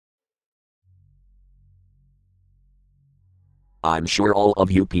I'm sure all of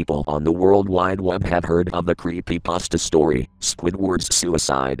you people on the World Wide Web have heard of the Creepypasta story, Squidward's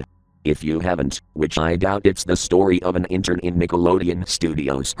suicide. If you haven't, which I doubt, it's the story of an intern in Nickelodeon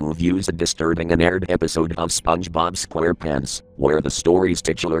Studios who views a disturbing and aired episode of SpongeBob SquarePants, where the story's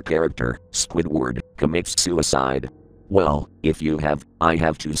titular character, Squidward, commits suicide. Well, if you have, I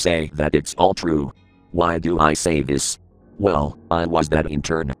have to say that it's all true. Why do I say this? Well, I was that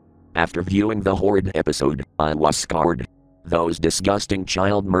intern. After viewing the horrid episode, I was scarred. Those disgusting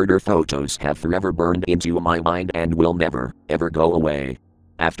child murder photos have forever burned into my mind and will never, ever go away.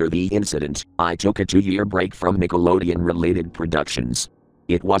 After the incident, I took a 2-year break from Nickelodeon-related productions.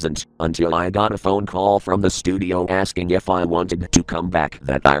 It wasn't until I got a phone call from the studio asking if I wanted to come back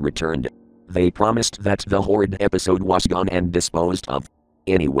that I returned. They promised that the horrid episode was gone and disposed of.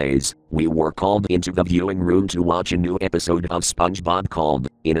 Anyways, we were called into the viewing room to watch a new episode of SpongeBob called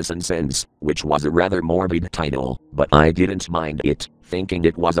Innocence, which was a rather morbid title, but I didn't mind it, thinking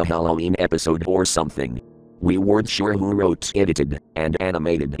it was a Halloween episode or something. We weren't sure who wrote, edited, and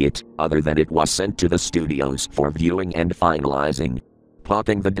animated it, other than it was sent to the studios for viewing and finalizing.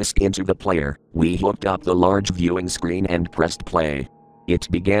 Popping the disc into the player, we hooked up the large viewing screen and pressed play. It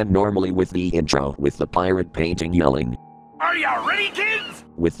began normally with the intro with the pirate painting yelling, "Are you ready, kids?"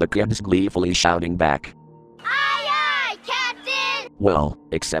 with the kids gleefully shouting back, "Aye, aye, Captain!" Well,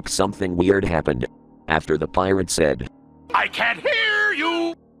 except something weird happened. After the pirate said, "I can't hear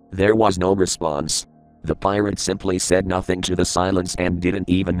you," there was no response. The pirate simply said nothing to the silence and didn't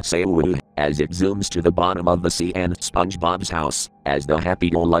even say woo, as it zooms to the bottom of the sea and SpongeBob's house, as the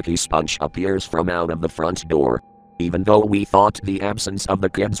happy-go-lucky Sponge appears from out of the front door. Even though we thought the absence of the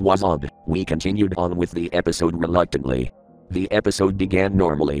kids was odd, we continued on with the episode reluctantly. The episode began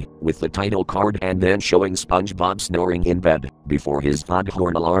normally, with the title card and then showing SpongeBob snoring in bed, before his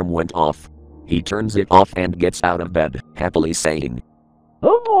foghorn alarm went off. He turns it off and gets out of bed, happily saying,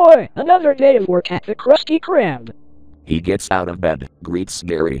 "Oh boy, another day of work at the Krusty Krab." He gets out of bed, greets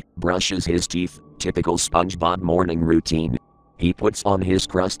Gary, brushes his teeth, typical SpongeBob morning routine. He puts on his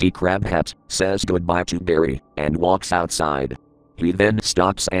Krusty Krab hat, says goodbye to Gary, and walks outside. He then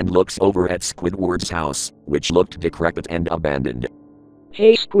stops and looks over at Squidward's house, which looked decrepit and abandoned.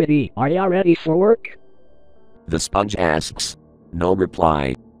 "Hey Squiddy, are ya ready for work?" The Sponge asks. No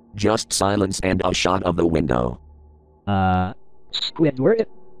reply. Just silence and a shot of the window. Squidward?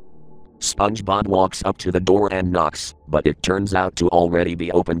 SpongeBob walks up to the door and knocks, but it turns out to already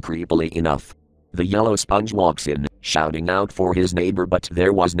be open creepily enough. The yellow Sponge walks in, shouting out for his neighbor, but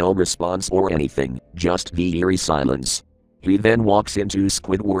there was no response or anything, just the eerie silence. He then walks into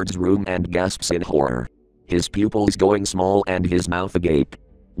Squidward's room and gasps in horror. His pupils going small and his mouth agape.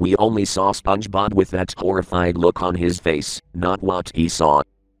 We only saw SpongeBob with that horrified look on his face, not what he saw.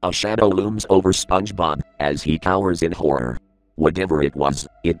 A shadow looms over SpongeBob, as he cowers in horror. Whatever it was,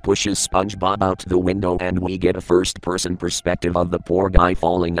 it pushes SpongeBob out the window and we get a first-person perspective of the poor guy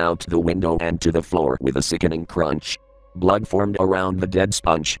falling out the window and to the floor with a sickening crunch. Blood formed around the dead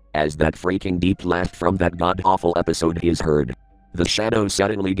Sponge, as that freaking deep laugh from that god-awful episode is heard. The shadow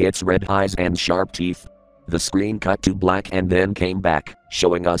suddenly gets red eyes and sharp teeth. The screen cut to black and then came back,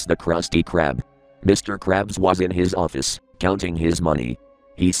 showing us the Krusty Krab. Mr. Krabs was in his office, counting his money.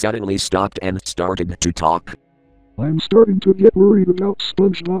 He suddenly stopped and started to talk. "I'm starting to get worried about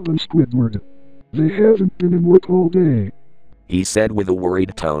SpongeBob and Squidward. They haven't been in work all day," he said with a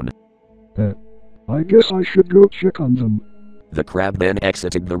worried tone. I guess I should go check on them." The crab then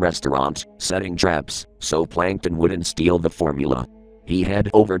exited the restaurant, setting traps, so Plankton wouldn't steal the formula. He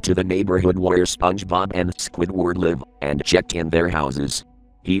headed over to the neighborhood where SpongeBob and Squidward live, and checked in their houses.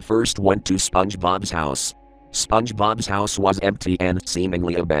 He first went to SpongeBob's house. SpongeBob's house was empty and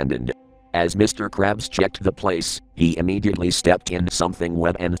seemingly abandoned. As Mr. Krabs checked the place, he immediately stepped in something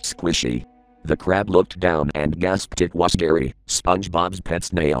wet and squishy. The crab looked down and gasped it was Gary, SpongeBob's pet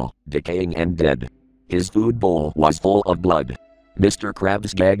snail, decaying and dead. His food bowl was full of blood. Mr.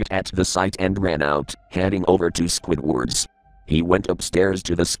 Krabs gagged at the sight and ran out, heading over to Squidward's. He went upstairs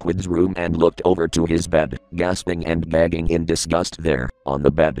to the squid's room and looked over to his bed, gasping and gagging in disgust. There, on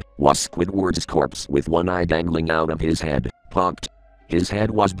the bed, was Squidward's corpse with one eye dangling out of his head, popped. His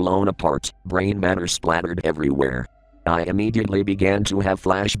head was blown apart, brain matter splattered everywhere. I immediately began to have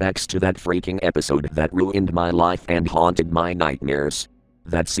flashbacks to that freaking episode that ruined my life and haunted my nightmares.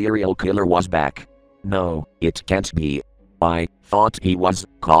 That serial killer was back. No, it can't be. I thought he was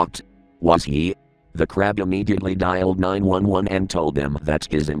caught. Was he? The crab immediately dialed 911 and told them that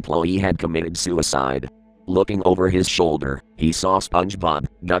his employee had committed suicide. Looking over his shoulder, he saw SpongeBob,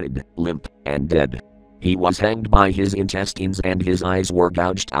 gutted, limp, and dead. He was hanged by his intestines and his eyes were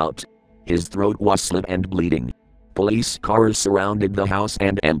gouged out. His throat was slit and bleeding. Police cars surrounded the house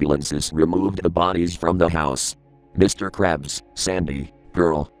and ambulances removed the bodies from the house. Mr. Krabs, Sandy,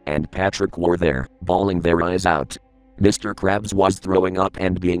 Girl, and Patrick were there, bawling their eyes out. Mr. Krabs was throwing up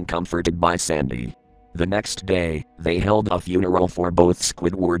and being comforted by Sandy. The next day, they held a funeral for both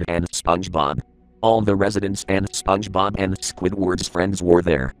Squidward and SpongeBob. All the residents and SpongeBob and Squidward's friends were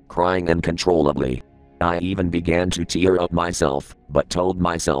there, crying uncontrollably. I even began to tear up myself, but told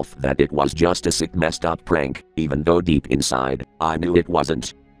myself that it was just a sick messed up prank, even though deep inside, I knew it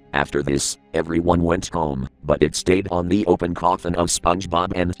wasn't. After this, everyone went home, but it stayed on the open coffin of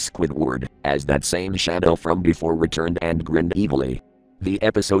SpongeBob and Squidward, as that same shadow from before returned and grinned evilly. The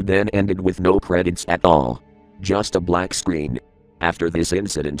episode then ended with no credits at all. Just a black screen. After this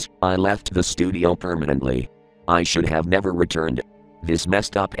incident, I left the studio permanently. I should have never returned. This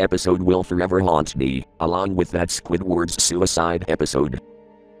messed up episode will forever haunt me, along with that Squidward's suicide episode.